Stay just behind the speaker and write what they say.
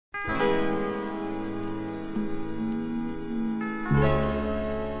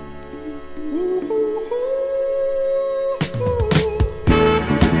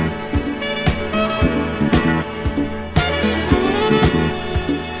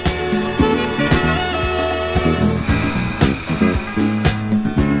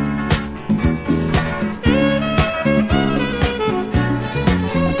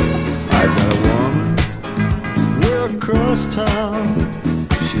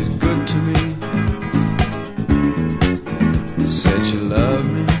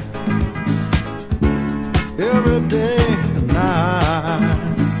day and night.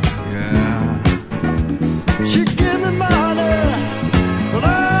 Yeah. She give me money when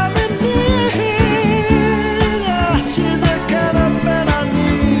I'm in need. She's the kind of man I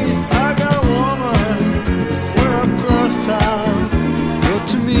need. I got a woman way across town, good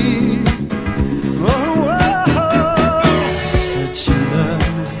to me. Oh, said she loved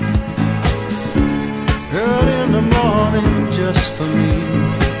me early in the morning just for me.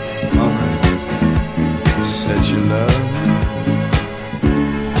 Alright. Said she loved me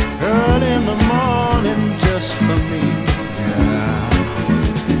early in the morning just for me. Yeah.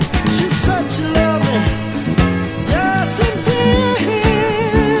 She said she loved me, yes indeed.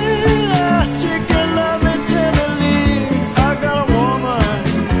 She can love me tenderly. I got a woman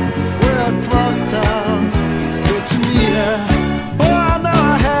way across town, good to me. Yeah. Oh, I know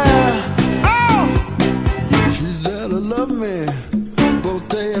I have. Oh, she's there to love me both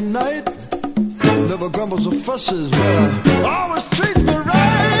day and night. Never grumbles or fusses, but always treats me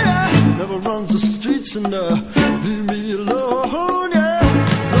right. Never runs the streets and leave me alone. Yeah,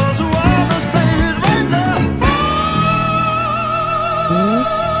 those who always play it right there.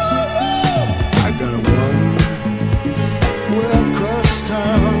 I got a woman way across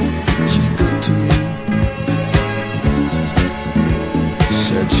town. She's good to me.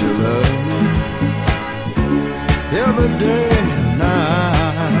 Said she loved me every day